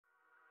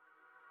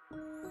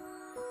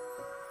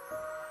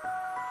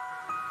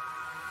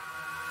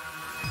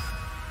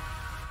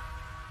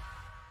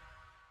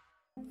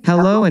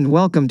Hello and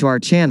welcome to our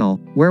channel,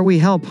 where we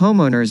help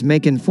homeowners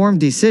make informed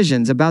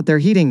decisions about their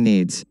heating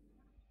needs.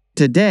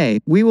 Today,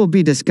 we will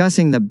be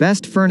discussing the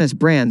best furnace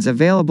brands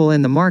available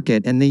in the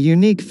market and the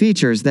unique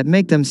features that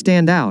make them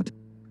stand out.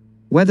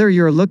 Whether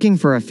you're looking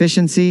for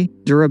efficiency,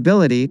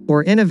 durability,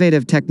 or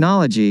innovative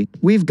technology,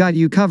 we've got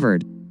you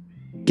covered.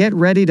 Get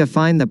ready to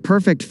find the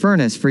perfect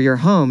furnace for your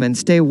home and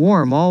stay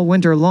warm all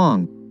winter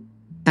long.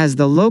 As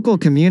the local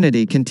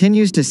community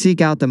continues to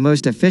seek out the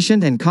most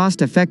efficient and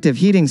cost-effective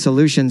heating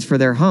solutions for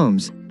their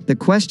homes, the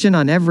question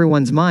on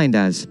everyone's mind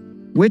is,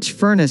 which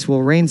furnace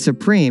will reign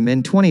supreme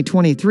in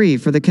 2023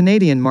 for the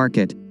Canadian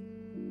market?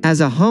 As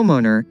a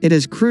homeowner, it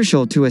is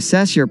crucial to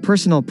assess your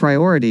personal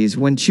priorities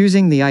when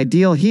choosing the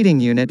ideal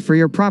heating unit for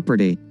your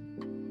property.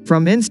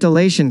 From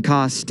installation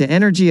costs to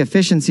energy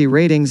efficiency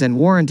ratings and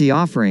warranty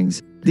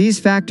offerings, these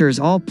factors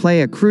all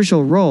play a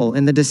crucial role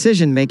in the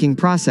decision-making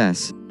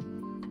process.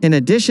 In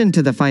addition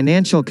to the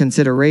financial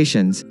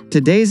considerations,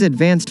 today's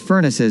advanced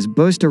furnaces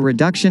boast a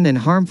reduction in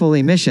harmful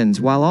emissions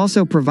while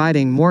also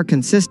providing more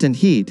consistent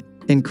heat,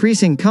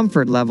 increasing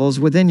comfort levels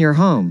within your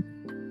home.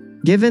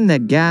 Given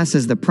that gas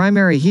is the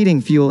primary heating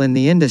fuel in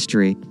the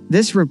industry,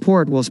 this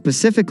report will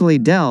specifically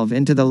delve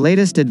into the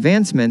latest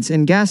advancements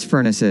in gas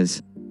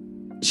furnaces.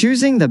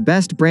 Choosing the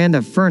best brand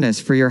of furnace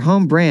for your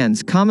home.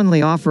 Brands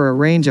commonly offer a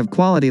range of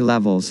quality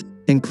levels,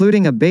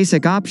 including a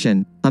basic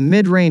option, a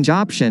mid-range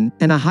option,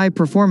 and a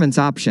high-performance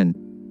option.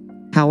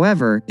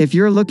 However, if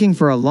you're looking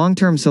for a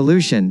long-term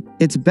solution,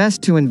 it's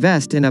best to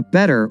invest in a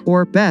better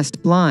or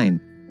best line.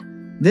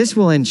 This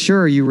will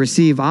ensure you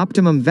receive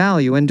optimum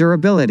value and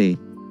durability.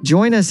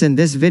 Join us in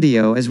this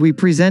video as we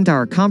present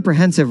our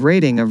comprehensive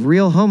rating of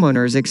real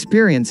homeowners'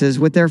 experiences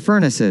with their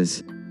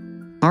furnaces.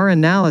 Our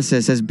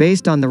analysis is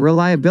based on the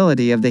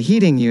reliability of the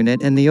heating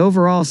unit and the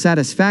overall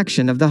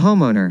satisfaction of the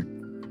homeowner.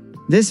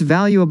 This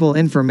valuable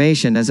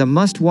information is a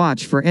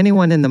must-watch for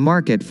anyone in the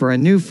market for a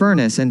new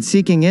furnace and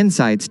seeking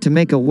insights to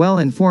make a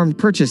well-informed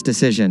purchase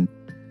decision.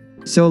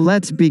 So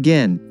let's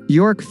begin.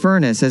 York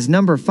Furnace is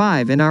number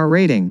 5 in our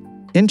rating.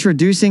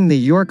 Introducing the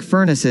York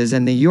Furnaces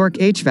and the York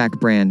HVAC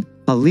brand,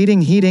 a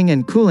leading heating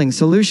and cooling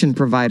solution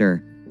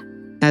provider.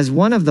 As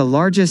one of the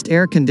largest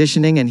air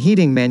conditioning and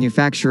heating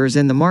manufacturers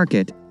in the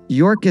market,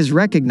 York is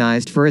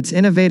recognized for its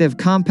innovative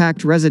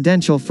compact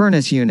residential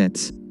furnace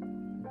units.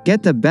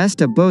 Get the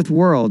best of both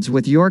worlds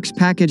with York's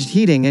packaged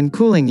heating and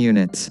cooling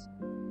units.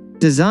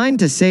 Designed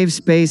to save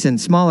space in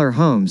smaller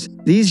homes,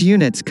 these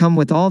units come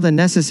with all the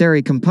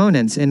necessary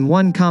components in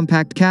one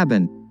compact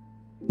cabin.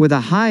 With a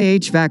high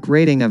HVAC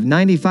rating of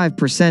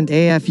 95%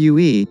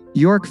 AFUE,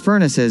 York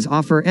furnaces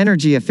offer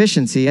energy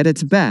efficiency at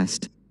its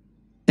best.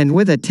 And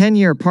with a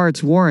 10-year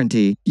parts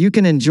warranty, you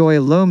can enjoy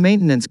low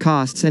maintenance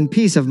costs and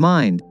peace of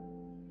mind.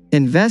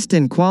 Invest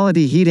in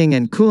quality heating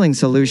and cooling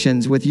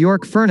solutions with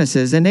York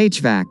Furnaces and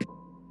HVAC.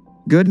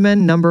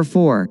 Goodman number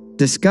 4.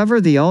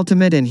 Discover the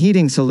ultimate in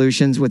heating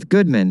solutions with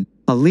Goodman,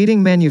 a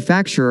leading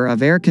manufacturer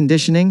of air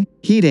conditioning,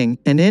 heating,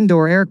 and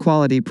indoor air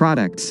quality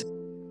products.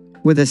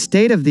 With a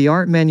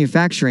state-of-the-art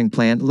manufacturing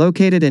plant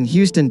located in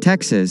Houston,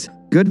 Texas,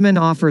 Goodman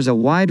offers a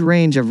wide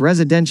range of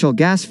residential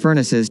gas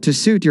furnaces to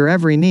suit your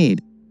every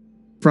need.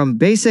 From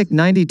basic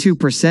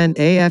 92%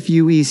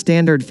 AFUE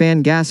standard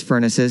fan gas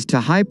furnaces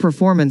to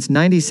high-performance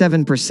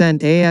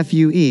 97%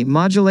 AFUE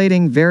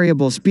modulating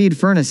variable speed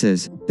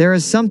furnaces, there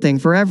is something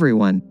for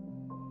everyone.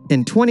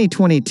 In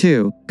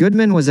 2022,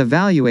 Goodman was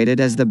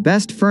evaluated as the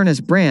best furnace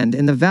brand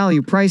in the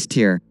value price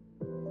tier.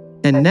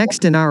 And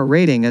next in our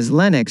rating is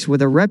Lennox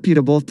with a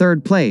reputable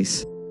third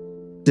place.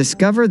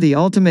 Discover the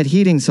ultimate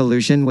heating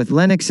solution with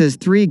Lennox's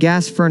 3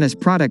 gas furnace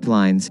product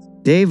lines: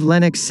 Dave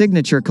Lennox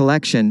Signature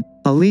Collection,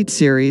 Elite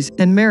Series,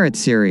 and Merit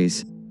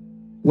Series.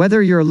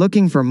 Whether you're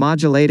looking for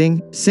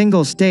modulating,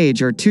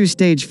 single-stage or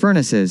 2-stage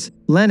furnaces,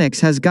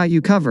 Lennox has got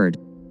you covered.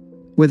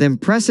 With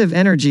impressive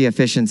energy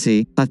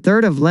efficiency, a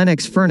third of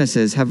Lennox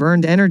furnaces have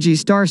earned Energy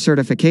Star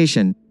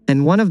certification,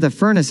 and one of the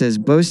furnaces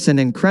boasts an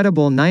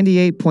incredible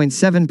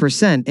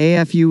 98.7%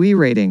 AFUE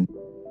rating.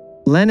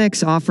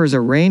 Lennox offers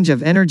a range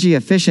of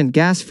energy-efficient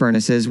gas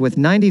furnaces with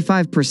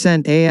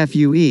 95%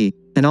 AFUE,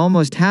 and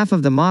almost half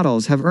of the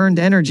models have earned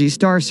Energy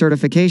Star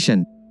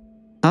certification.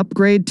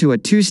 Upgrade to a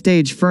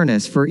 2-stage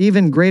furnace for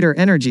even greater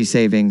energy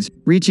savings,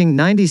 reaching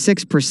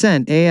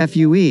 96%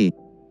 AFUE.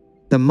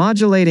 The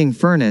modulating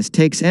furnace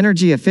takes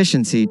energy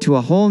efficiency to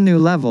a whole new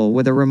level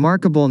with a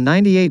remarkable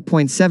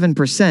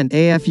 98.7%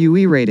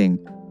 AFUE rating.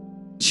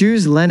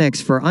 Choose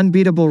Lennox for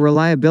unbeatable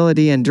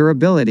reliability and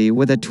durability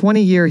with a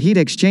 20-year heat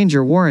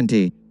exchanger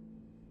warranty.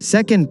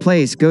 Second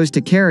place goes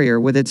to Carrier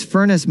with its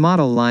furnace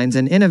model lines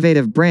and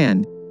innovative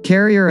brand.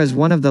 Carrier is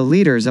one of the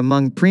leaders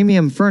among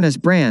premium furnace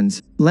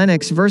brands.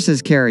 Lennox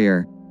versus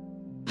Carrier.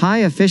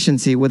 High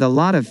efficiency with a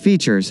lot of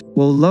features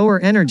will lower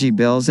energy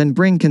bills and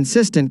bring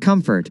consistent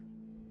comfort.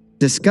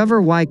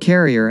 Discover why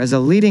Carrier is a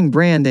leading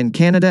brand in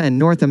Canada and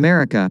North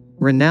America,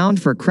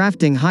 renowned for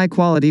crafting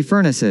high-quality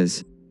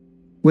furnaces.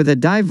 With a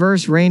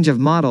diverse range of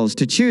models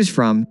to choose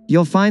from,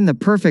 you'll find the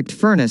perfect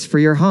furnace for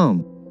your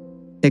home.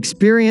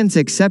 Experience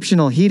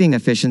exceptional heating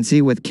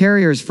efficiency with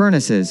Carrier's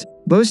furnaces,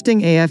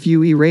 boasting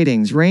AFUE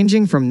ratings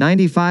ranging from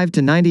 95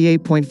 to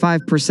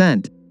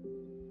 98.5%.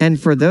 And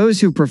for those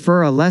who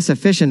prefer a less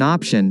efficient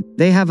option,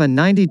 they have a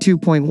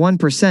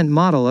 92.1%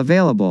 model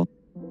available.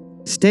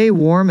 Stay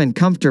warm and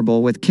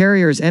comfortable with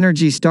Carrier's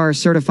Energy Star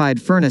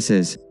certified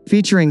furnaces,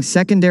 featuring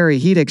secondary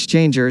heat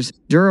exchangers,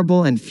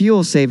 durable and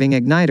fuel-saving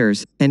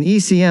igniters, and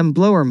ECM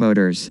blower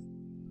motors.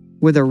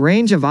 With a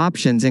range of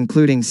options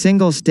including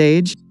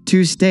single-stage,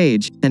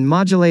 two-stage, and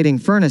modulating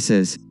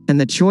furnaces, and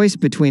the choice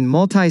between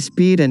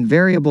multi-speed and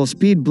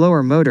variable-speed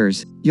blower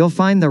motors, you'll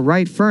find the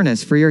right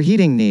furnace for your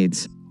heating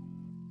needs.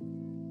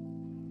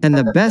 And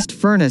the best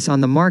furnace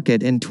on the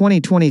market in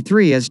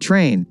 2023 is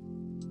Trane.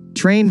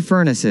 Trane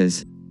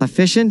Furnaces.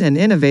 Efficient and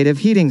innovative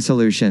heating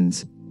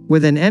solutions.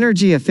 With an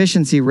energy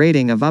efficiency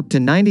rating of up to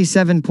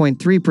 97.3%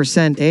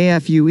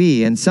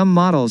 AFUE and some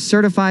models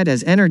certified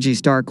as Energy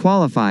Star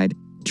qualified,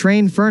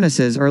 Trane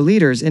furnaces are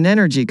leaders in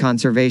energy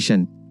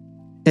conservation.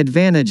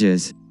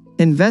 Advantages.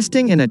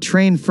 Investing in a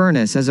Trane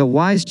furnace is a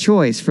wise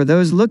choice for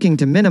those looking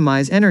to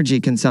minimize energy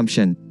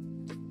consumption.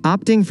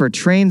 Opting for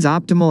Trane's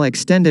optimal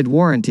extended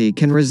warranty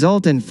can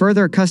result in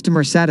further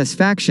customer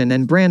satisfaction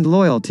and brand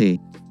loyalty.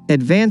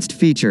 Advanced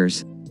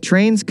features.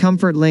 Trane's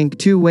ComfortLink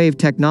 2-wave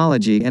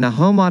technology and a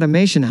home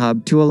automation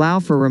hub to allow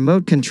for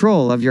remote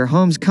control of your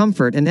home's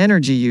comfort and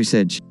energy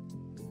usage.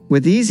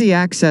 With easy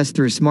access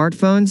through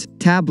smartphones,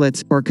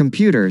 tablets, or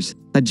computers,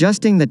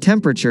 adjusting the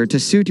temperature to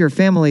suit your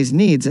family's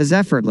needs is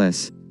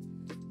effortless.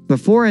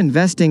 Before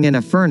investing in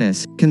a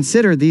furnace,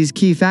 consider these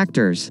key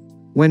factors.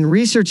 When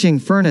researching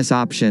furnace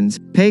options,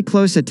 pay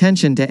close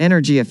attention to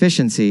energy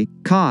efficiency,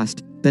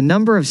 cost, the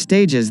number of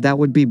stages that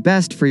would be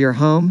best for your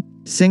home,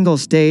 single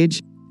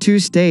stage,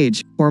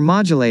 two-stage, or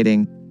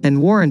modulating, and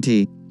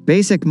warranty.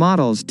 Basic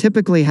models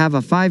typically have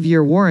a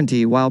 5-year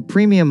warranty while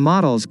premium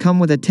models come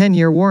with a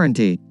 10-year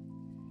warranty.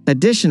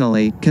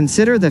 Additionally,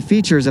 consider the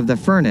features of the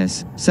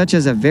furnace, such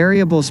as a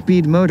variable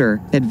speed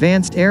motor,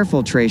 advanced air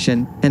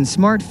filtration, and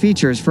smart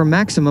features for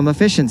maximum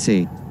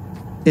efficiency.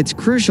 It's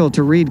crucial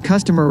to read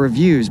customer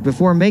reviews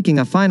before making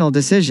a final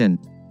decision.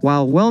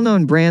 While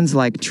well-known brands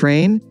like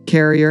Trane,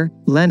 Carrier,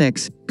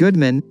 Lennox,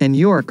 Goodman, and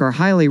York are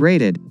highly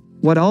rated,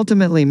 what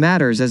ultimately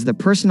matters is the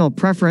personal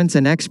preference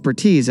and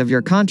expertise of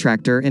your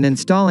contractor in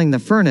installing the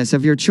furnace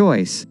of your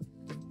choice.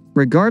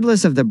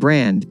 Regardless of the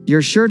brand,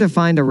 you're sure to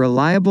find a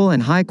reliable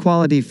and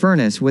high-quality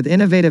furnace with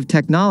innovative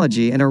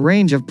technology and a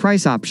range of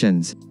price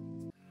options.